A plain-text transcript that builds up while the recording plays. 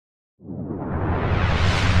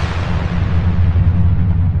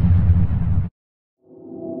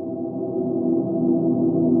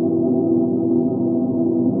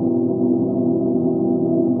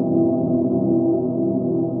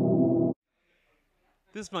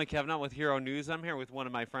This is Mike Kavanaugh with Hero News. I'm here with one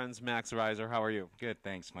of my friends, Max Rhyser. How are you? Good,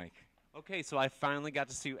 thanks, Mike. Okay, so I finally got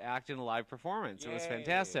to see you act in a live performance. It was Yay.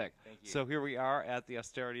 fantastic. Thank you. So here we are at the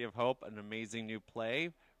Austerity of Hope, an amazing new play.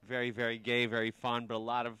 Very, very gay, very fun, but a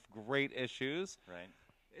lot of great issues. Right.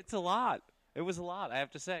 It's a lot. It was a lot, I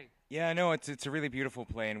have to say. Yeah, no, it's a really beautiful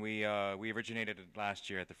play, and we originated it last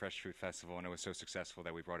year at the Fresh Fruit Festival, and it was so successful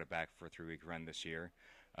that we brought it back for a 3-week run this year.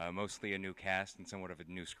 Mostly a new cast and somewhat of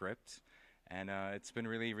a new script, and it's been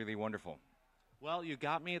really, really wonderful. Well, you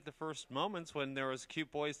got me at the first moments when there was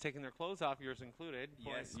cute boys taking their clothes off, yours included.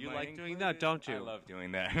 Yes, you mine like doing included. that, don't you? I love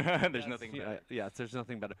doing that. There's nothing better. Yes, there's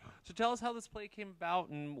nothing better. So tell us how this play came about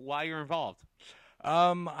and why you're involved.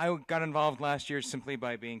 I got involved last year simply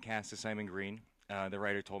by being cast as Simon Green. The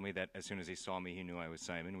writer told me that as soon as he saw me, he knew I was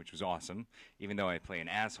Simon, which was awesome, even though I play an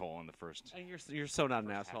asshole in the first And you're so not an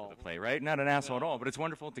half of asshole. the play, right? Not an asshole at all, but it's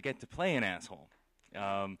wonderful to get to play an asshole.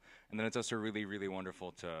 And then it's also really, really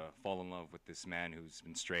wonderful to fall in love with this man who's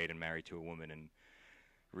been straight and married to a woman and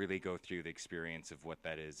really go through the experience of what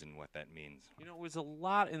that is and what that means. You know, it was a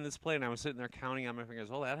lot in this play, and I was sitting there counting on my fingers.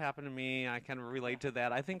 Oh, that happened to me. I kind of relate to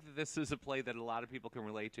that. I think that this is a play that a lot of people can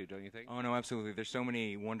relate to, don't you think? Oh, no, absolutely. There's so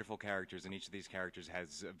many wonderful characters, and each of these characters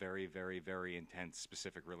has a very, very, very intense,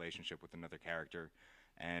 specific relationship with another character.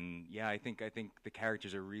 And, yeah, I think the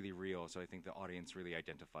characters are really real, so I think the audience really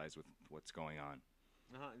identifies with what's going on.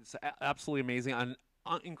 It's absolutely amazing.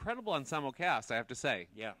 Incredible ensemble cast, I have to say.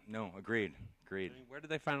 Yeah, no, agreed. I mean, where did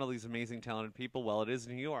they find all these amazing, talented people? Well, it is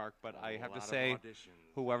New York, but I have to say,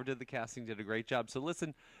 whoever did the casting did a great job. So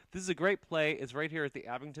listen, this is a great play. It's right here at the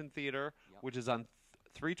Abingdon Theater, which is on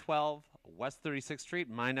 312 West 36th Street,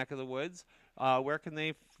 my neck of the woods. Where can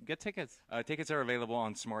they get tickets? Tickets are available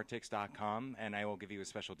on smarttix.com, and I will give you a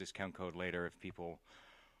special discount code later if people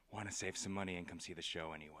want to save some money and come see the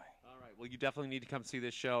show anyway. All right. Well, you definitely need to come see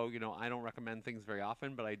this show. You know, I don't recommend things very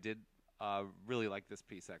often, but I did really like this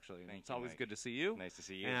piece, actually. Thank It's you, always Mike. good to see you. Nice to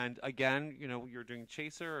see you. And again, you know, you're doing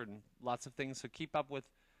Chaser and lots of things, so keep up with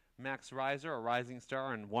Max Rhyser, a rising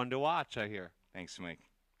star, and one to watch, I hear. Thanks, Mike.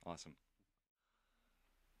 Awesome.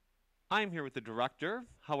 I'm here with the director.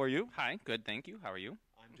 How are you? Hi, good, thank you. How are you?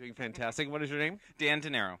 I'm doing fantastic. What is your name? Dan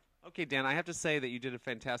Denaro. Okay, Dan, I have to say that you did a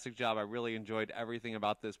fantastic job. I really enjoyed everything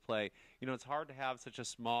about this play. You know, it's hard to have such a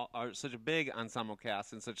big ensemble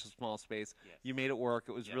cast in such a small space. Yes. You made it work.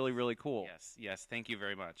 It was Yes. really, really cool. Yes, thank you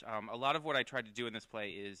very much. A lot of what I tried to do in this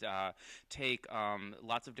play is take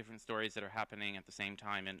lots of different stories that are happening at the same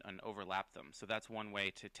time and overlap them. So that's one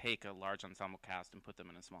way to take a large ensemble cast and put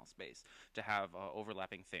them in a small space, to have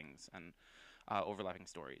overlapping things and overlapping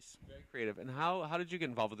stories. Very creative. And how did you get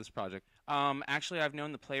involved with this project? Actually, I've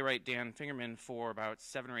known the playwright Dan Fingerman for about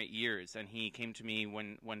 7 or 8 years, and he came to me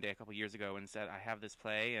one day a couple years ago and said, "I have this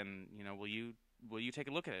play, and you know, will you take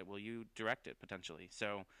a look at it? Will you direct it potentially?"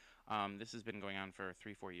 So this has been going on for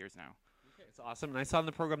 3-4 years now. Okay, it's awesome. And I saw in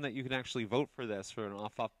the program that you can actually vote for this for an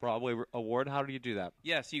off-Broadway award. How do you do that?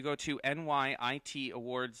 Yes, you go to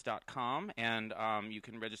nyitawards.com, and you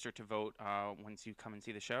can register to vote once you come and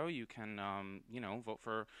see the show. You can, vote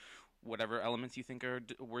for whatever elements you think are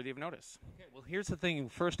worthy of notice. Okay, well, here's the thing. You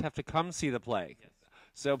first have to come see the play. Yes.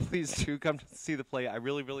 So please do come to see the play. I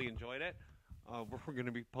really, really enjoyed it. We're going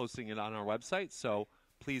to be posting it on our website, so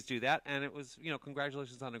please do that. And it was,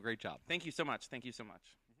 congratulations on a great job. Thank you so much. Thank you so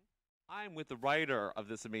much. I'm with the writer of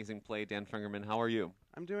this amazing play, Dan Fingerman. How are you?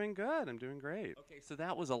 I'm doing good. I'm doing great. Okay, so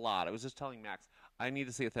that was a lot. I was just telling Max, I need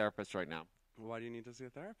to see a therapist right now. Why do you need to see a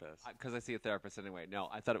therapist? Because I see a therapist anyway. No,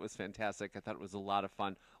 I thought it was fantastic. I thought it was a lot of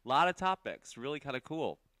fun. A lot of topics. Really kind of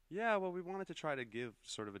cool. Yeah, well, we wanted to try to give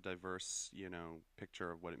sort of a diverse,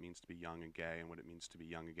 picture of what it means to be young and gay and what it means to be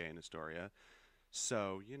young and gay in Astoria.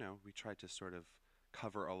 So, we tried to sort of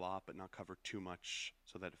cover a lot but not cover too much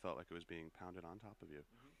so that it felt like it was being pounded on top of you.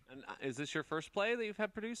 And is this your first play that you've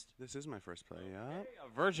had produced? This is my first play, yeah. Hey, a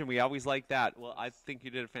virgin, we always like that. Well, I think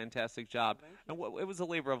you did a fantastic job. And it was a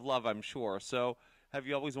labor of love, I'm sure. So have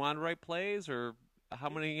you always wanted to write plays, or how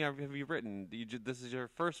many have you written? This is your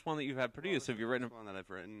first one that you've had produced. Have you written? This one that I've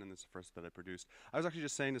written, and this is the first that I produced. I was actually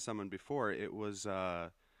just saying to someone before, it was,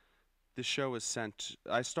 this show was sent,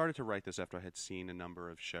 I started to write this after I had seen a number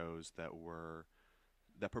of shows that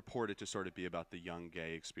purported to sort of be about the young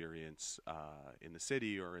gay experience in the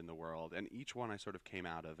city or in the world. And each one I sort of came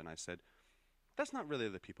out of and I said, that's not really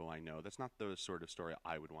the people I know. That's not the sort of story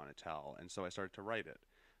I would want to tell. And so I started to write it.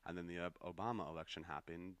 And then the Obama election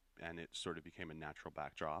happened and it sort of became a natural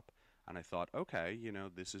backdrop. And I thought, okay,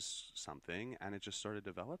 this is something. And it just sort of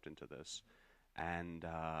developed into this. And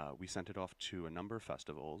we sent it off to a number of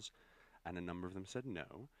festivals and a number of them said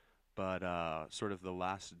no. but sort of the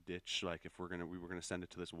last ditch, like if we were gonna send it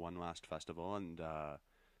to this one last festival and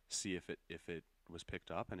see if it was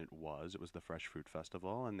picked up, and it was. It was the Fresh Fruit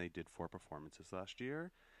Festival, and they did 4 performances last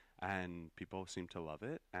year, and people seemed to love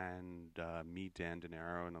it. And me, Dan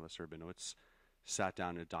DeNaro, and Alyssa Rabinowitz sat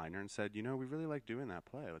down at a diner and said, we really like doing that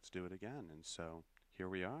play. Let's do it again. And so here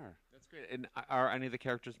we are. That's great. And are any of the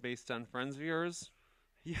characters based on friends of yours?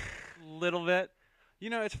 Yeah. Little bit.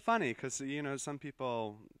 It's funny because, some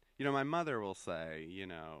people, my mother will say,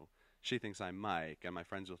 she thinks I'm Mike, and my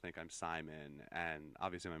friends will think I'm Simon, and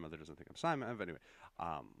obviously my mother doesn't think I'm Simon. But anyway,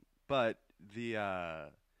 but they are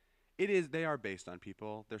based on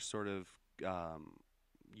people. They're sort of,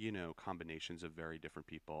 combinations of very different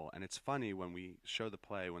people. And it's funny when we show the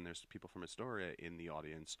play, when there's people from Astoria in the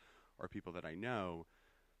audience or people that I know,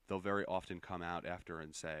 they'll very often come out after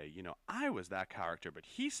and say, I was that character, but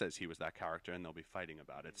he says he was that character, and they'll be fighting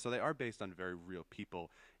about it. So they are based on very real people.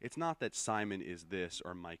 It's not that Simon is this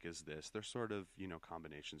or Mike is this. They're sort of,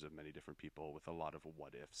 combinations of many different people with a lot of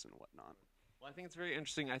what-ifs and whatnot. Well, I think it's very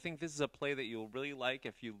interesting. I think this is a play that you'll really like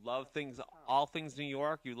if you love all things New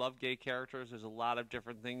York. You love gay characters. There's a lot of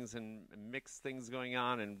different things and mixed things going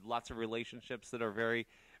on, and lots of relationships that are very,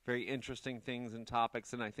 very interesting things and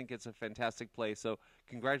topics. And I think it's a fantastic play. So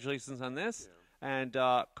congratulations on this. And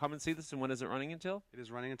come and see this. And when is it running until? It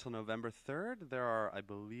is running until November 3rd. There are, I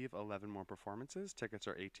believe, 11 more performances. Tickets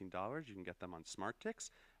are $18. You can get them on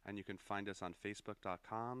SmartTix, and you can find us on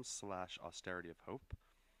Facebook.com/Austerity of Hope.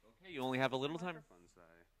 Okay, you only have a little time.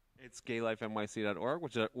 It's gaylifenyc.org,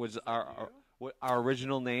 which was our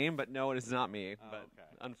original name, but no, it is not me.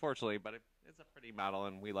 Unfortunately, but it's a pretty model,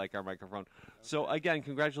 and we like our microphone. Okay. So again,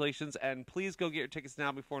 congratulations, and please go get your tickets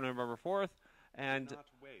now before November 4th, and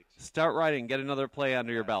start writing. Get another play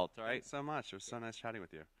under your belt. All right. Thanks so much. It was so nice chatting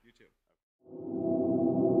with you.